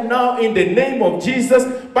money right now in the name of Jesus,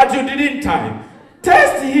 but you didn't tithe.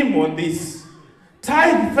 Test him on this.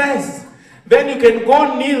 Tithe first. Then you can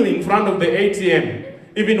go kneel in front of the ATM,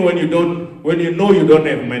 even when you know you don't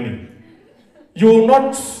have money. You will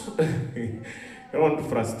not you don't want to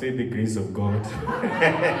frustrate the grace of God.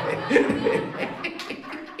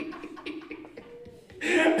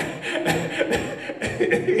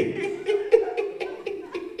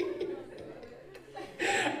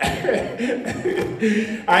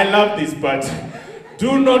 I love this part.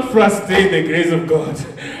 Do not frustrate the grace of God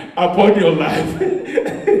upon your life.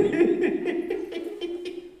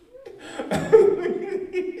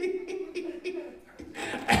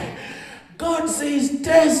 God says,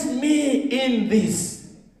 test me in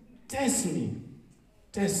this. Test me.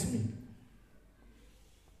 Test me.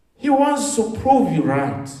 He wants to prove you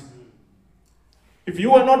right. If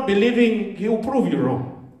you are not believing, he will prove you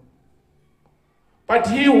wrong. But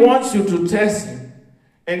he wants you to test him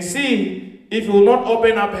and see if he will not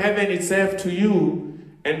open up heaven itself to you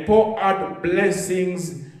and pour out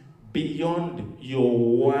blessings beyond your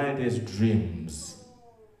wildest dreams.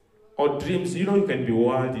 Or dreams, you can be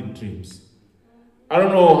wild in dreams. I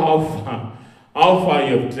don't know how far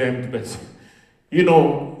you have dreamt, but and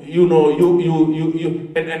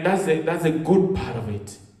that's a good part of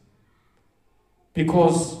it.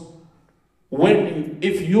 Because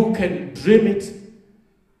if you can dream it,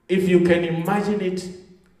 if you can imagine it,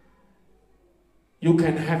 you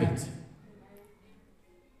can have it.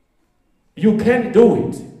 You can do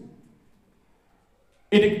it.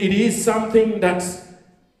 It is something that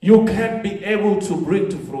you can be able to bring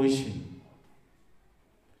to fruition.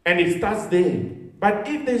 And it starts there. But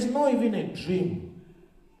if there's not even a dream,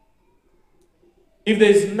 if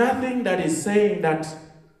there's nothing that is saying that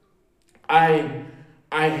I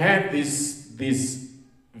have this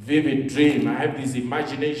vivid dream, I have this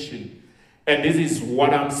imagination, and this is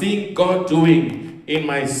what I'm seeing God doing in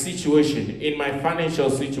my situation, in my financial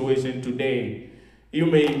situation today, you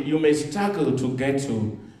may struggle to get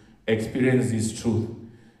to experience this truth.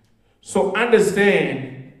 So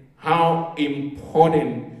understand how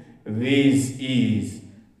important this is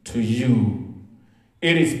to you,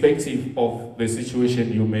 irrespective of the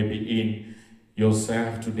situation you may be in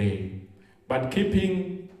yourself today. But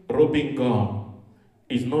keeping robbing God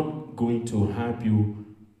is not going to help you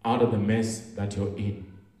out of the mess that you're in.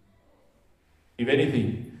 If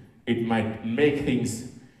anything, it might make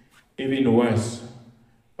things even worse.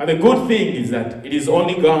 But the good thing is that it is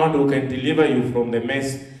only God who can deliver you from the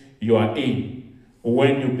mess you are in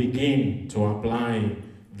when you begin to apply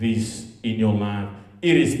this in your life,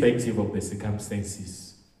 irrespective of the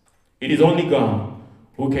circumstances. It is only God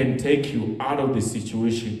who can take you out of the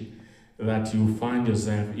situation that you find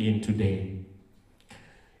yourself in today.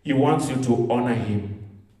 He wants you to honor Him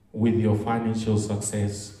with your financial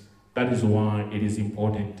success. That is why it is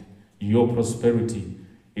important. Your prosperity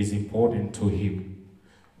is important to Him.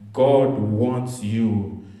 God wants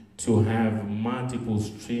you to have multiple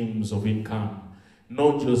streams of income,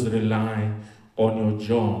 not just rely on your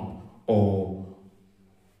job or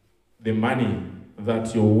the money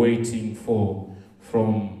that you're waiting for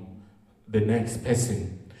from the next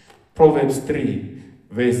person. Proverbs 3,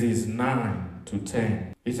 verses 9 to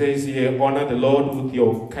 10. It says here, honor the Lord with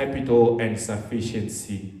your capital and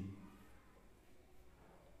sufficiency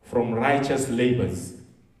from righteous labors,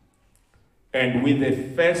 and with the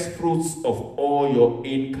first fruits of all your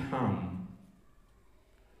income,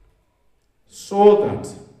 so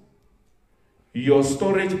that your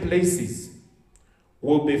storage places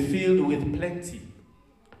will be filled with plenty,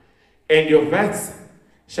 and your vats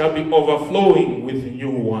shall be overflowing with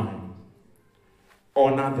new wine.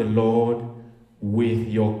 Honor the Lord with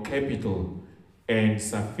your capital and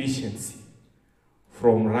sufficiency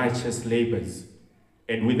from righteous labors,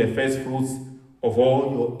 and with the first fruits of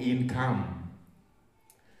all your income,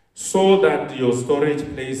 so that your storage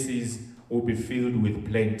places will be filled with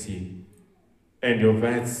plenty, and your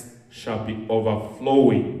vats shall be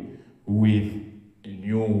overflowing with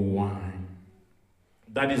new wine.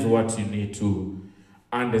 That is what you need to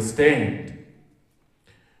understand,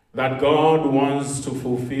 that God wants to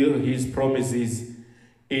fulfill His promises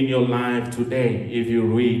in your life today. If you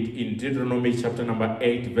read in Deuteronomy chapter number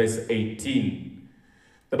 8, verse 18,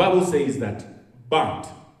 the Bible says that, but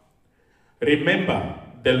remember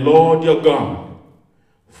the Lord your God,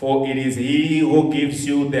 for it is He who gives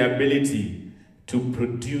you the ability to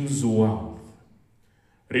produce wealth.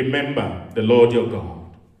 Remember the Lord your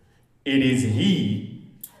God. It is He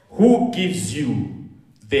who gives you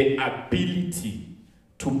the ability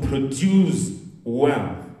to produce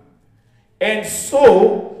wealth, and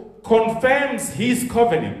so confirms His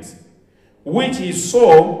covenant, which He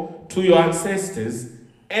swore to your ancestors,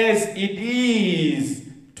 as it is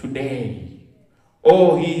today.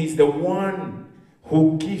 Oh, He is the one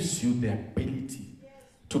who gives you the ability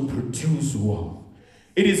to produce wealth.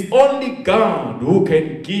 It is only God who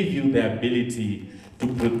can give you the ability to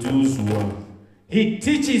produce wealth. He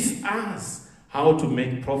teaches us how to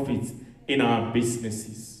make profits in our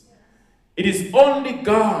businesses. It is only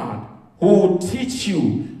God who will teach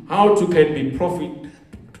you how to be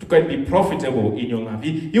profitable in your life.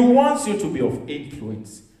 He wants you to be of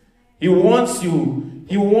influence. He wants you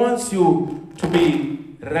to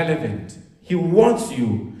be relevant. He wants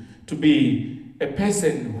you to be a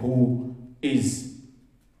person who is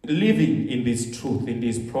living in this truth, in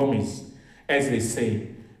this promise, as they say,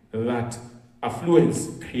 that affluence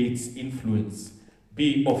creates influence.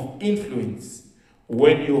 Be of influence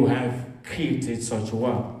when you have created such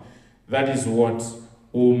wealth. That is what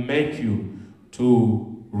will make you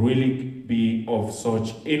to really be of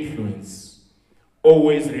such influence.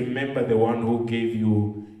 Always remember the one who gave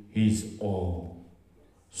you his all,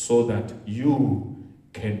 so that you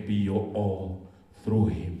can be your all through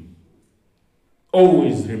him.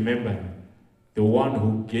 Always remember the one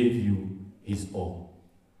who gave you his all,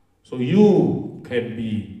 so you can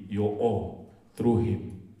be your all through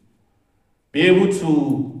him. Be able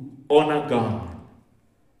to honor God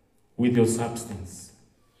with your substance,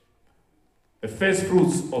 the first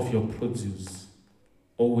fruits of your produce.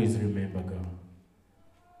 Always remember God,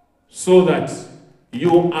 so that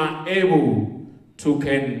you are able to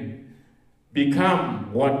can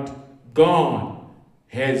become what God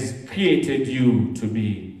has created you to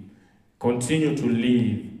be. Continue to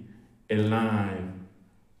live a life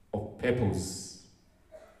of purpose.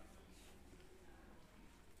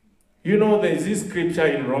 You know, there's this scripture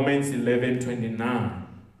in Romans 11:29,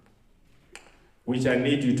 which I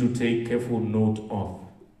need you to take careful note of.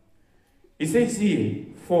 It says here,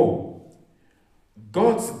 for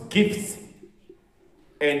God's gifts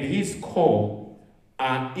and his call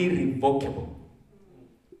are irrevocable.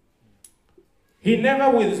 He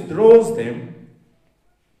never withdraws them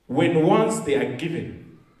when once they are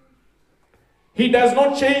given. He does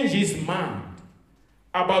not change his mind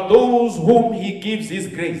about those whom he gives his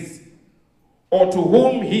grace or to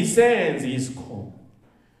whom he sends his call.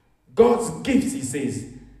 God's gifts, he says,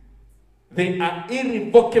 they are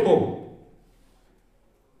irrevocable.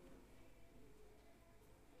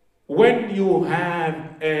 When you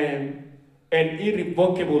have an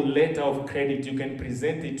irrevocable letter of credit, you can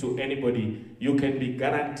present it to anybody. You can be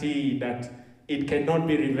guaranteed that it cannot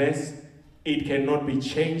be reversed, it cannot be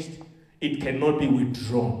changed, it cannot be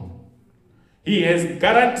withdrawn. He has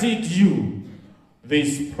guaranteed you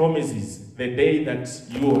these promises the day that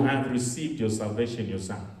you have received your salvation, your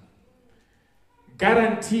son.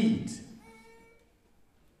 Guaranteed.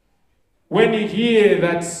 When you hear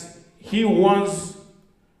that he wants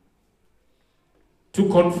to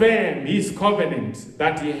confirm his covenant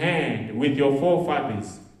that he had with your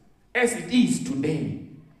forefathers, as it is today,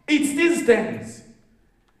 it still stands.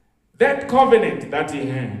 That covenant that he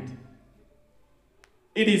had,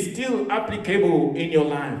 it is still applicable in your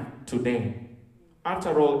life today.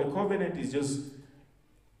 After all, a covenant is just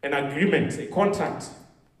an agreement, a contract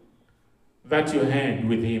that you had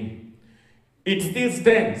with him. It still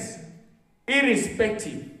stands,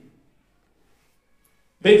 irrespective.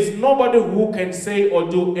 There is nobody who can say or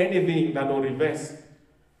do anything that will reverse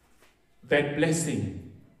that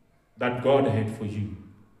blessing that God had for you.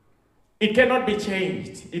 It cannot be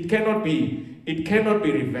changed. It cannot be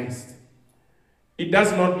reversed. It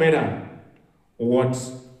does not matter what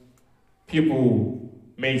people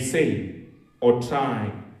may say or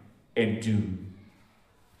try and do.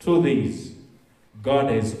 Through this,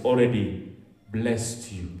 God has already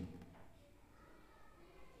blessed you.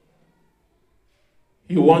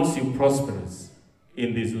 He wants you prosperous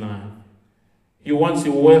in this life. He wants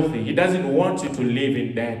you wealthy. He doesn't want you to live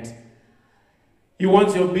in debt. He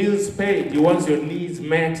wants your bills paid. He wants your needs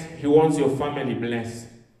met. He wants your family blessed.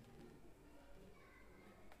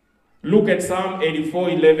 Look at Psalm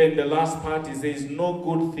 84:11, the last part. It says, no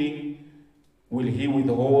good thing will he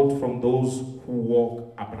withhold from those who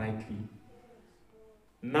walk uprightly.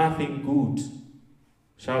 Nothing good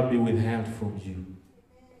shall be withheld from you.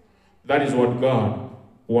 That is what God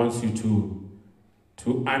wants you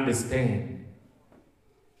to understand.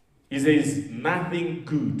 He says, nothing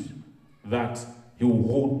good that he will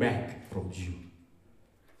hold back from you.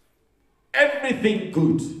 Everything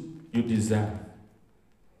good you deserve.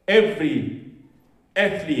 Every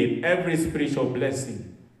earthly and every spiritual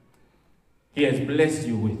blessing he has blessed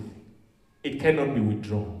you with, it cannot be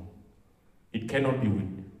withdrawn. It cannot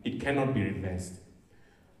be reversed.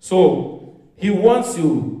 So he wants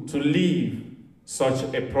you to live such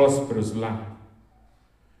a prosperous life.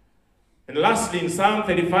 And lastly, in Psalm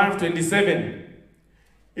 35:27,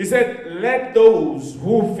 he said, let those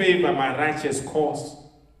who favor my righteous cause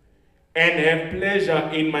and have pleasure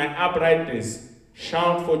in my uprightness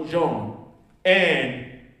shout for joy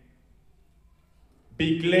and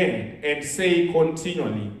be glad and say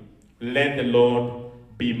continually, let the Lord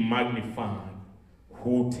be magnified,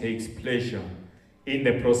 who takes pleasure in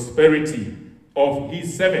the prosperity of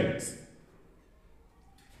his servants.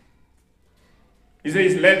 He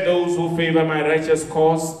says, let those who favor my righteous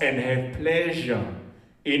cause and have pleasure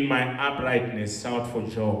in my uprightness shout for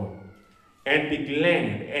joy and be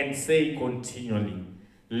glad and say continually,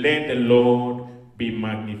 let the Lord be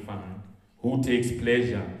magnified, who takes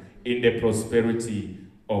pleasure in the prosperity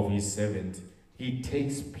of his servant. He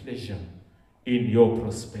takes pleasure in your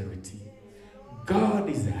prosperity. God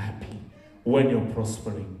is happy when you're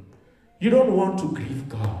prospering. You don't want to grieve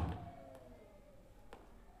God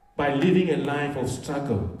by living a life of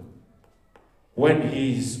struggle when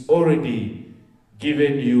he's already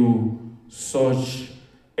given you such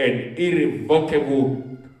an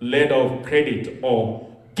irrevocable letter of credit or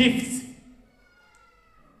gifts.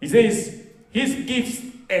 He says his gifts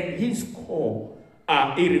and his call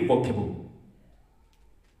are irrevocable.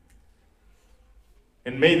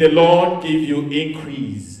 And may the Lord give you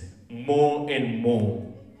increase more and more,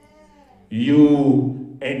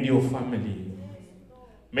 you and your family.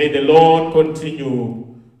 May the Lord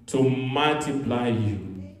continue to multiply you.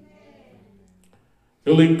 He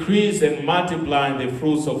will increase and multiply the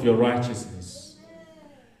fruits of your righteousness.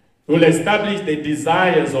 He will establish the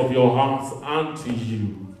desires of your hearts unto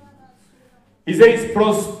you. He says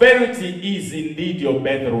prosperity is indeed your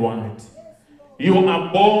birthright. You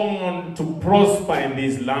are born to prosper in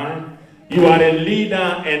this life. You are a leader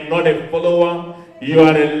and not a follower. You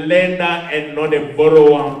are a lender and not a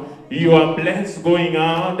borrower. You are blessed going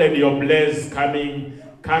out and you are blessed coming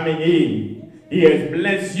in. He has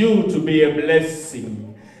blessed you to be a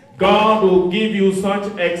blessing. God will give you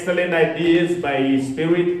such excellent ideas by His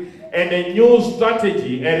Spirit and a new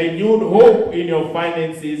strategy, a renewed hope in your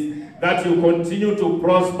finances, that you continue to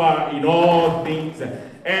prosper in all things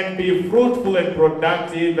and be fruitful and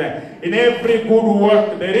productive in every good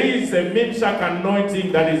work. There is a Mimshak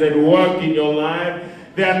anointing that is at work in your life.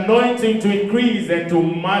 The anointing to increase and to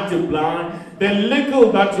multiply. The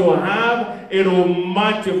little that you have, it will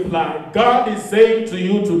multiply. God is saying to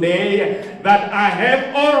you today that I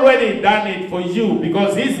have already done it for you,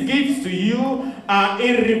 because His gifts to you are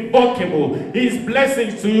irrevocable. His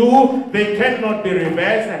blessings to you, they cannot be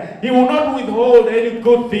reversed. He will not withhold any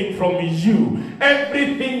good thing from you.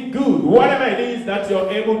 Everything good, whatever it is that you're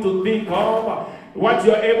able to think of, what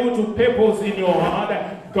you're able to purpose in your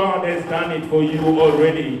heart, God has done it for you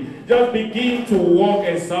already. Just begin to walk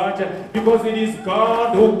as such, because it is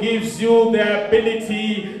God who gives you the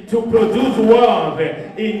ability to produce wealth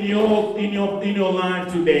in your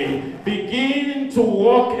life today. Begin to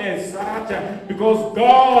walk as such, because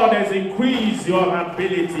God has increased your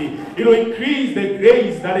ability. It will increase the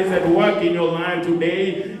grace that is at work in your life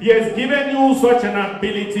today. He has given you such an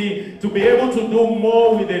ability to be able to do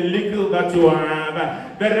more with the little that you have.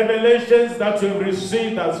 The revelations that you have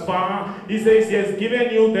received thus far, He says He has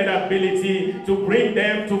given you that ability to bring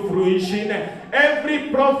them to fruition. Every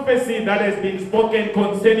prophecy that has been spoken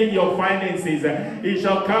concerning your finances, it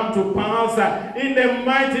shall come to pass in the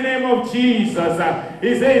mighty name of Jesus.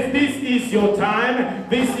 He says, this is your time,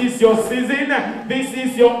 this is your season, this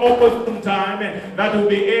is your opportune time that you'll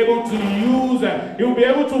be able to use. You'll be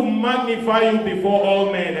able to magnify you before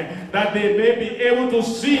all men, that they may be able to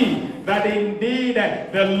see that indeed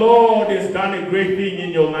the Lord has done a great thing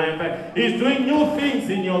in your life. He's doing new things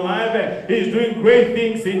in your life. He's doing great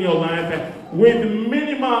things in your life. With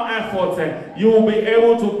minimal effort, you will be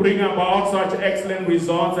able to bring about such excellent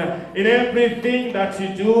results in everything that you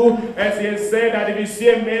do. As He has said, that if you see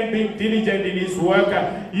a man being diligent in his work,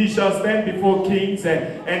 he shall stand before kings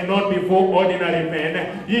and not before ordinary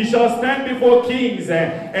men. He shall stand before kings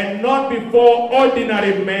and not before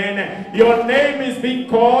ordinary men. Your name is being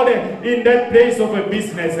called in that place of a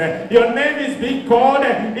business. Your name is being called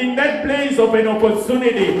in that place of an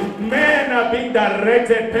opportunity. Men are being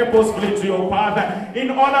directed purposefully to your path in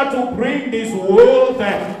order to bring this wealth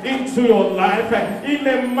into your life. In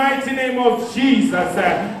the mighty name of Jesus,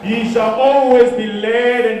 ye shall always be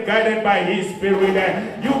led and guided by His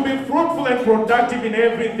Spirit. You'll be fruitful and productive in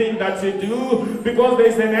everything that you do, because there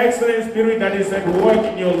is an excellent Spirit that is at work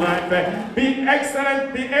in your life. Be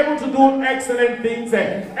excellent, be able to do excellent things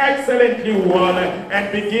excellently well,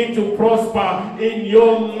 and begin to prosper in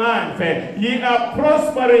your life. Ye are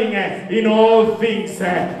prospering in all things.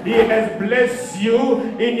 He has blessed you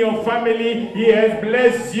in your family. He has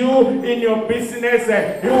blessed you in your business.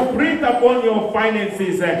 He will bring upon your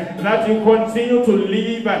finances that you continue to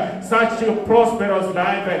live such a prosperous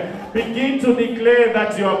life. Begin to declare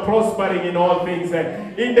that you are prospering in all things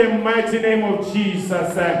in the mighty name of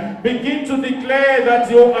Jesus. Begin to declare that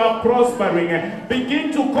you are prospering.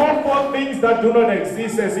 Begin to call for things that do not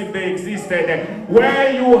exist as if they existed.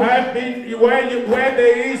 Where you have been, where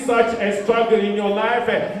there is such a struggle in your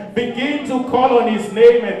life, begin to call on His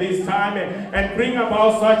name at this time and bring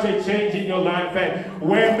about such a change in your life.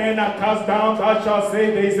 Where men are cast down, thou shalt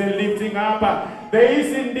say there is a lifting up. There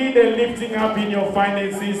is indeed a lifting up in your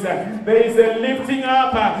finances. There is a lifting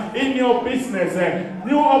up in your business.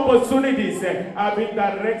 New opportunities are being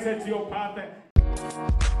directed to your path.